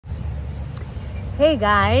Hey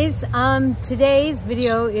guys, today's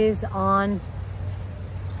video is on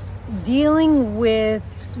dealing with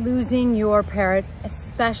losing your parrot,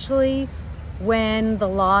 especially when the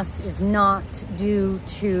loss is not due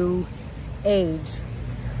to age,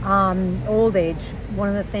 old age. One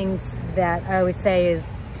of the things that I always say is,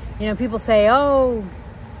 people say, oh,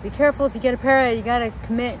 be careful if you get a parrot, you gotta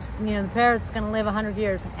commit, the parrot's gonna live 100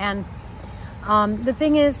 years. And the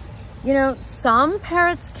thing is, some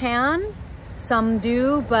parrots can, some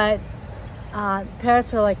do, but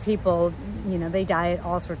parrots are like people, they die at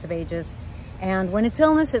all sorts of ages. And when it's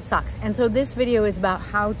illness, it sucks. And so this video is about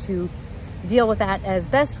how to deal with that as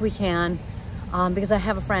best we can, because I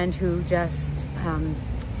have a friend who just,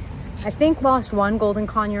 I think lost one golden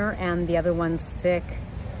conure and the other one's sick.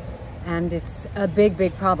 And it's a big,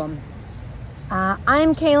 big problem.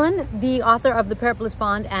 I'm Kaylin, the author of The Parrot Bliss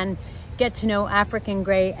Bond and Get to Know African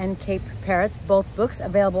Gray and Cape Parrots, both books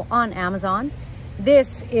available on Amazon. This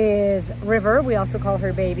is River, we also call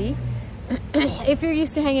her Baby. If you're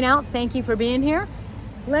used to hanging out, thank you for being here.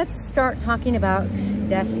 Let's start talking about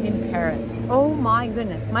death in parrots. Oh my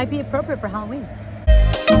goodness, might be appropriate for Halloween.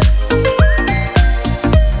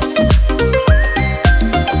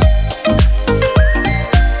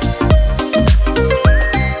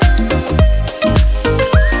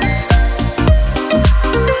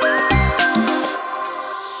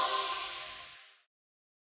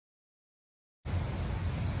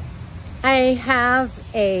 I have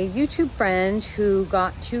a YouTube friend who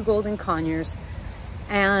got 2 golden conures,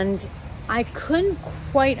 and I couldn't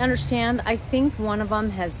quite understand. I think one of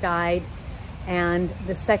them has died and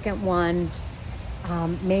the second one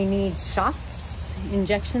may need shots,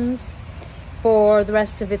 injections for the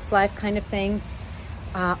rest of its life, kind of thing.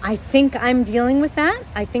 I think I'm dealing with that.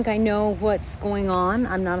 I think I know what's going on.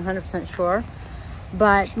 I'm not 100% sure,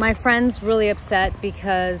 but my friend's really upset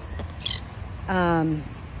because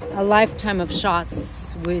a lifetime of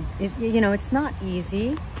shots would, it's not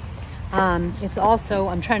easy. It's also,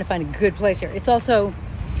 I'm trying to find a good place here. It's also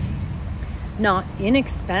not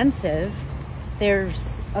inexpensive.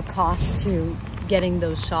 There's a cost to getting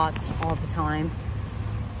those shots all the time.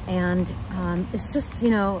 And it's just,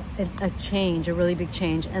 a change, a really big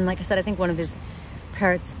change. And like I said, I think one of his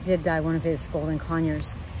parrots did die, one of his golden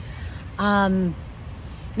conures. Now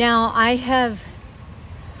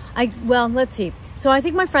well, let's see. So I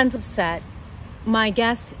think my friend's upset. My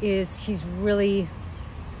guess is he's really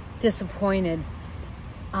disappointed.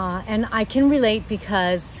 And I can relate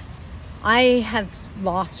because I have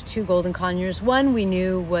lost 2 golden conures. One we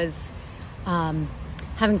knew was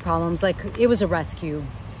having problems, like it was a rescue.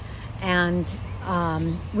 And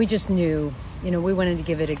we just knew, we wanted to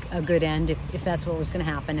give it a good end if that's what was gonna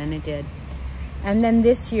happen, and it did. And then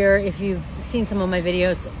this year, if you've seen some of my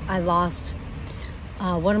videos, I lost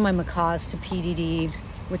one of my macaws to PDD,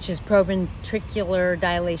 which is proventricular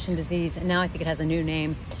dilation disease, and now I think it has a new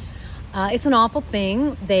name. It's an awful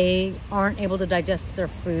thing. They aren't able to digest their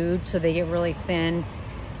food, so they get really thin.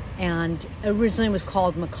 And originally it was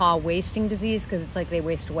called macaw wasting disease because it's like they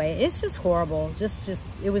waste away. It's just horrible.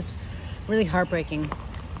 It was really heartbreaking.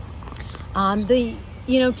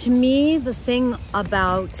 To me, the thing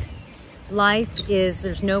about life is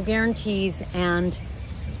there's no guarantees, and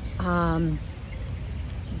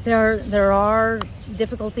there are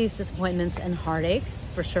difficulties, disappointments, and heartaches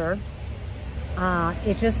for sure.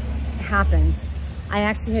 It just happens. I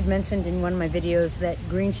actually had mentioned in one of my videos that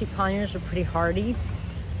green cheek conures are pretty hardy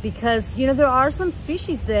because, there are some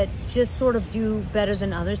species that just sort of do better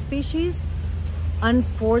than other species.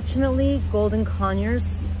 Unfortunately, golden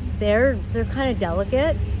conures, they're kind of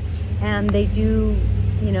delicate, and they do,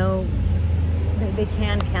 they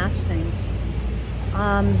can catch things.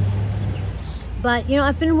 But,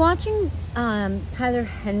 I've been watching Tyler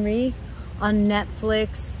Henry on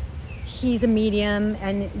Netflix. He's a medium,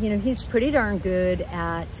 and, he's pretty darn good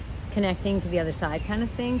at connecting to the other side kind of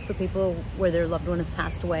thing for people where their loved one has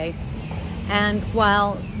passed away. And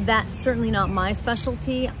while that's certainly not my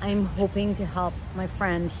specialty, I'm hoping to help my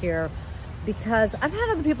friend here, because I've had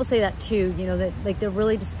other people say that too, that like they're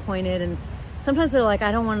really disappointed, and sometimes they're like,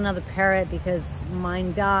 I don't want another parrot because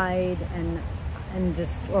mine died, and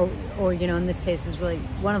just, or in this case is really,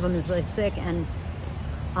 one of them is really sick, and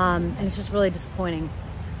it's just really disappointing.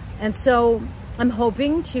 And so I'm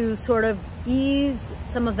hoping to sort of ease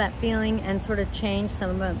some of that feeling and sort of change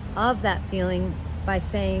some of that feeling by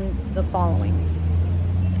saying the following.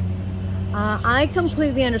 I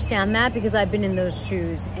completely understand that because I've been in those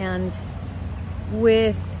shoes, and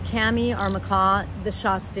with Cammy, our macaw, the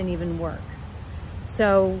shots didn't even work.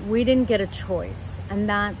 So we didn't get a choice, and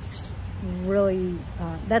that's really,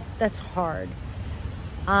 that's hard.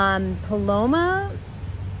 Paloma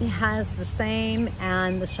has the same,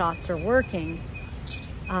 and the shots are working.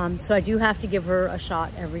 So I do have to give her a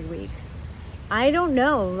shot every week. I don't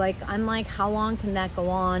know, like, I'm like, how long can that go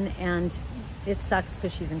on? And it sucks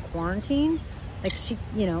because she's in quarantine. Like, she,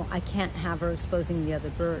 you know, I can't have her exposing the other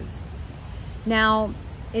birds. Now,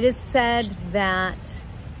 it is said that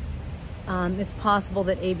it's possible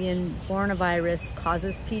that avian coronavirus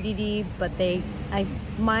causes PDD, but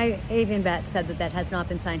my avian vet said that that has not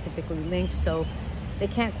been scientifically linked, so they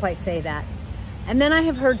can't quite say that. And then I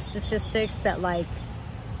have heard statistics that like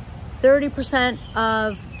 30%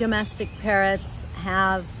 of domestic parrots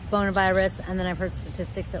have coronavirus, and then I've heard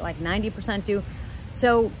statistics that like 90% do.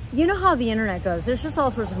 So you know how the internet goes. There's just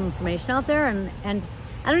all sorts of information out there, and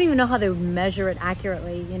I don't even know how they would measure it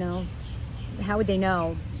accurately, you know. How would they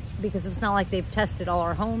know? Because it's not like they've tested all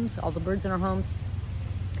our homes, all the birds in our homes.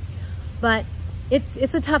 But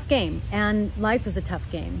it's a tough game, and life is a tough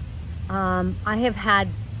game. I have had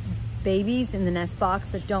babies in the nest box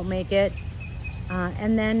that don't make it.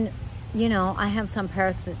 And then, you know, I have some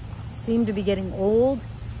parrots that seem to be getting old,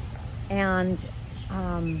 and,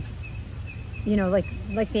 you know,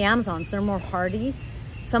 like the Amazons, they're more hardy.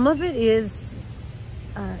 Some of it is,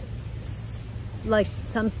 like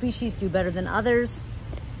some species do better than others.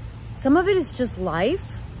 Some of it is just life.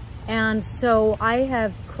 And so I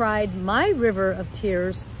have cried my river of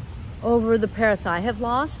tears over the parrots I have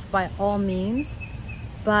lost, by all means.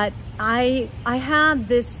 But I had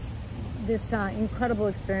this incredible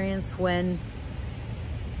experience when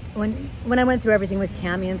I went through everything with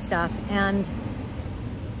Cami and stuff. And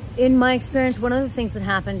in my experience, one of the things that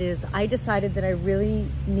happened is I decided that I really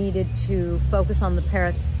needed to focus on the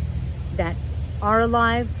parrots that are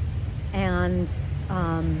alive. And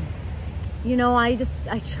you know, I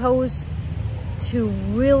chose to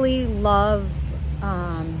really love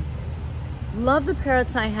the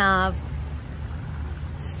parrots I have,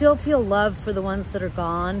 still feel love for the ones that are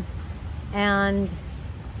gone, and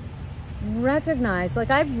recognize, like,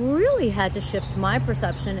 I've really had to shift my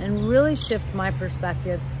perception and really shift my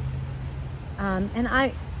perspective. And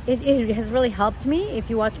it has really helped me. If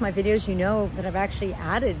you watch my videos, you know that I've actually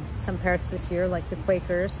added some parrots this year, like the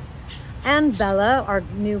Quakers and Bella, our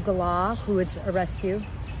new Galah, who is a rescue.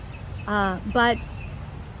 But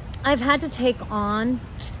I've had to take on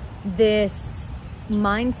this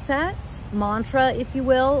mindset, mantra, if you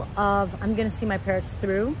will, of I'm gonna see my parrots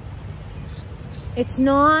through. It's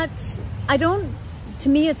not, to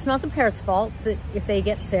me, it's not the parrot's fault that if they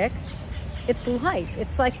get sick. It's life.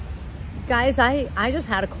 It's like, guys, I just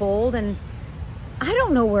had a cold and I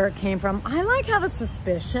don't know where it came from. I like have a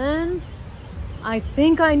suspicion. I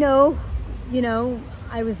think I know, you know,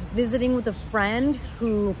 I was visiting with a friend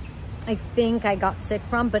who I think I got sick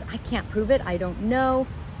from, but I can't prove it. I don't know.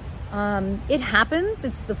 It happens.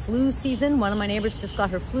 It's the flu season. One of my neighbors just got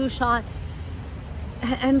her flu shot.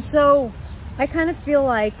 And so I kind of feel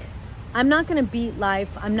like I'm not going to beat life.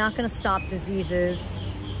 I'm not going to stop diseases.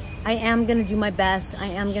 I am going to do my best. I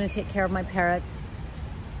am going to take care of my parrots.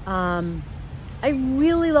 I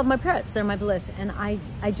really love my parrots. They're my bliss. And I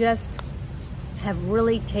just have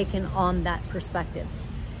really taken on that perspective.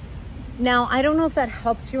 Now, I don't know if that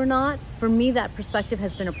helps you or not. For me, that perspective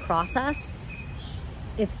has been a process.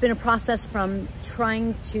 It's been a process from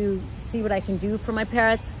trying to see what I can do for my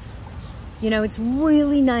parrots. You know, it's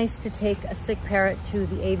really nice to take a sick parrot to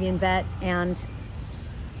the avian vet and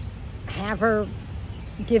have her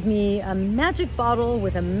give me a magic bottle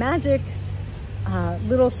with a magic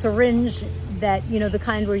little syringe that, you know, the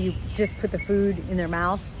kind where you just put the food in their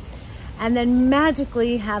mouth, and then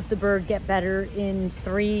magically have the bird get better in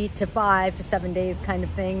 3 to 5 to 7 days kind of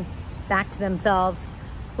thing, back to themselves.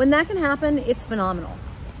 When that can happen, it's phenomenal.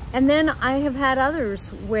 And then I have had others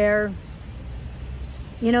where,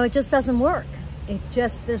 you know, it just doesn't work.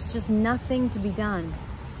 There's just nothing to be done.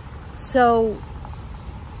 So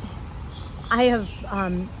I have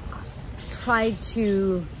tried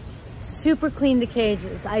to super clean the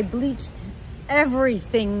cages. I bleached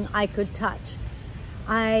everything I could touch.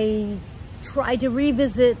 I tried to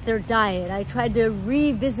revisit their diet. I tried to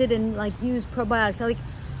revisit and like use probiotics.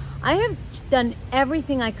 I have done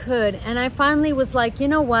everything I could, and I finally was like, you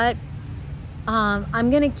know what?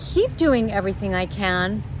 I'm gonna keep doing everything I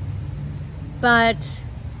can, but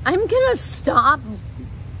I'm gonna stop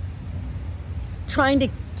trying to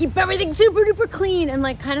keep everything super duper clean and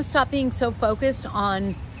like kind of stop being so focused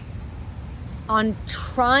on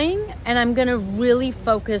trying, and I'm gonna really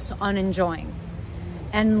focus on enjoying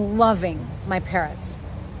and loving my parrots.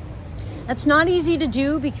 That's not easy to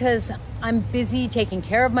do because I'm busy taking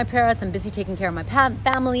care of my parrots. I'm busy taking care of my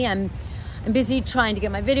family. I'm I'm busy trying to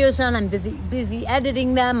get my videos done. I'm busy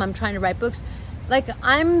editing them. I'm trying to write books. Like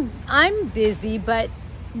I'm busy, but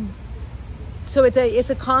so it's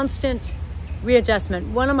a constant readjustment.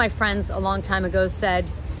 One of my friends a long time ago said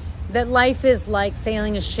that life is like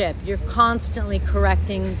sailing a ship. You're constantly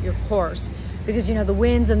correcting your course because, you know, the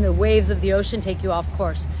winds and the waves of the ocean take you off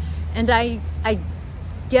course. And I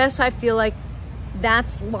guess I feel like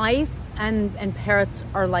that's life, and parrots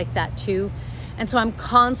are like that too. And so I'm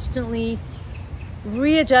constantly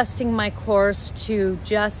readjusting my course to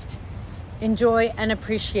just enjoy and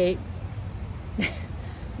appreciate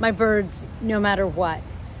my birds no matter what.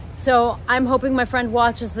 So I'm hoping my friend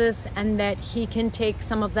watches this and that he can take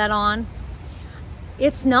some of that on.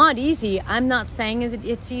 It's not easy. I'm not saying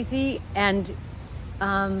it's easy. And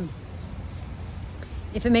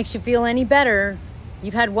if it makes you feel any better,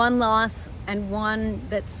 you've had one loss and one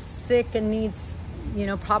that's sick and needs, you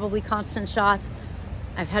know, probably constant shots.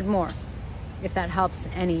 I've had more, if that helps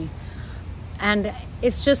any. And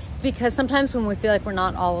it's just because sometimes when we feel like we're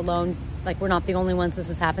not all alone, like we're not the only ones this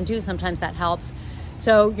has happened to, sometimes that helps.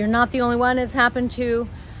 So you're not the only one it's happened to,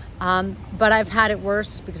 but I've had it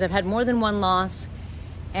worse because I've had more than one loss.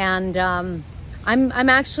 And I'm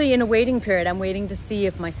actually in a waiting period. I'm waiting to see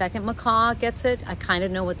if my second macaw gets it. I kind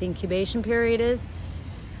of know what the incubation period is,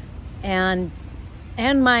 and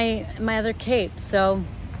my other cape. So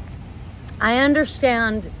I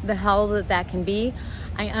understand the hell that can be.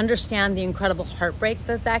 I understand the incredible heartbreak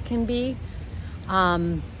that can be.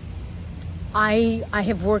 I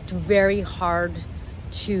have worked very hard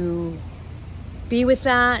to be with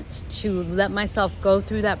that, to let myself go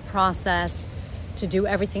through that process, to do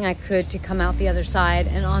everything I could to come out the other side.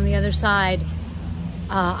 And on the other side,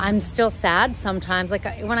 I'm still sad sometimes. Like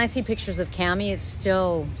when I see pictures of Cammie, it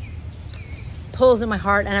still pulls at my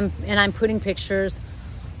heart. And I'm putting pictures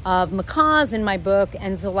of macaws in my book,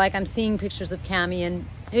 and so like I'm seeing pictures of Cammie, and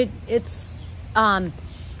it's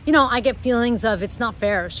you know, I get feelings of it's not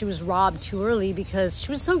fair. She was robbed too early because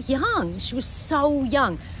she was so young. She was so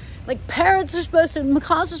young. Like macaws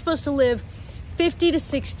are supposed to live 50 to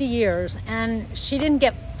 60 years, and she didn't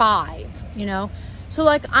get 5, you know? So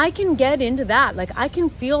like I can get into that. Like I can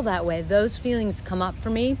feel that way. Those feelings come up for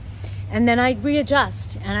me, and then I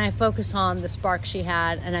readjust and I focus on the spark she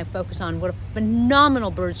had, and I focus on what a phenomenal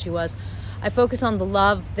bird she was. I focus on the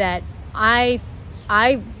love that I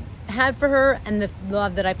had for her and the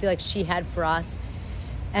love that I feel like she had for us.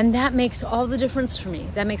 And that makes all the difference for me.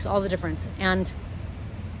 That makes all the difference. And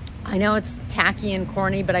I know it's tacky and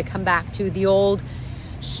corny, but I come back to the old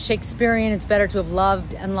Shakespearean, it's better to have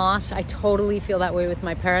loved and lost. I totally feel that way with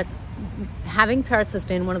my parrots. Having parrots has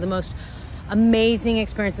been one of the most amazing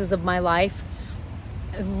experiences of my life.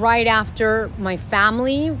 Right after my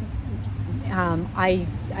family, I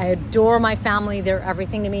adore my family. They're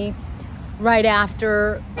everything to me. Right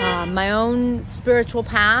after my own spiritual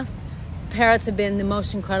path, parrots have been the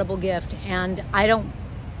most incredible gift, and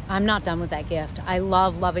I'm not done with that gift. I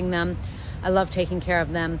love loving them. I love taking care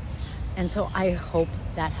of them. And so I hope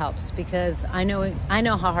that helps, because I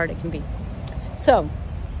know how hard it can be. So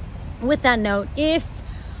with that note, if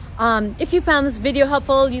you found this video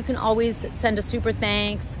helpful, you can always send a super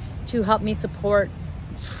thanks to help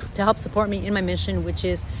support me in my mission, which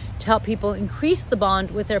is to help people increase the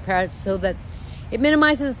bond with their parrots so that it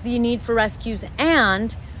minimizes the need for rescues,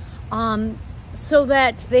 and so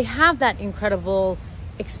that they have that incredible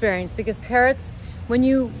experience. Because parrots, when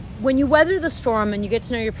you weather the storm and you get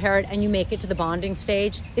to know your parrot and you make it to the bonding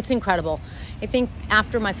stage, it's incredible. I think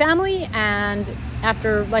after my family and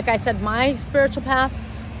after, like I said, my spiritual path,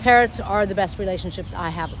 parrots are the best relationships I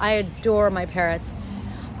have. I adore my parrots.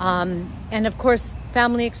 And of course,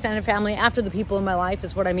 family, extended family, after the people in my life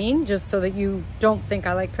is what I mean, just so that you don't think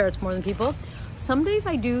I like parrots more than people. Some days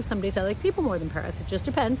I do, some days I like people more than parrots. It just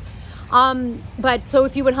depends. But so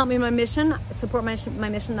if you would help me in my mission, support my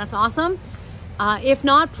mission, that's awesome. If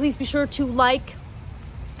not, please be sure to like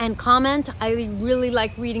and comment. I really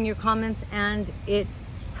like reading your comments, and it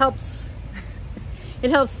helps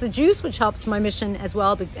the juice, which helps my mission as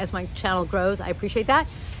well as my channel grows. I appreciate that.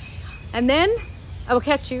 And then I will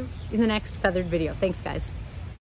catch you in the next feathered video. Thanks, guys.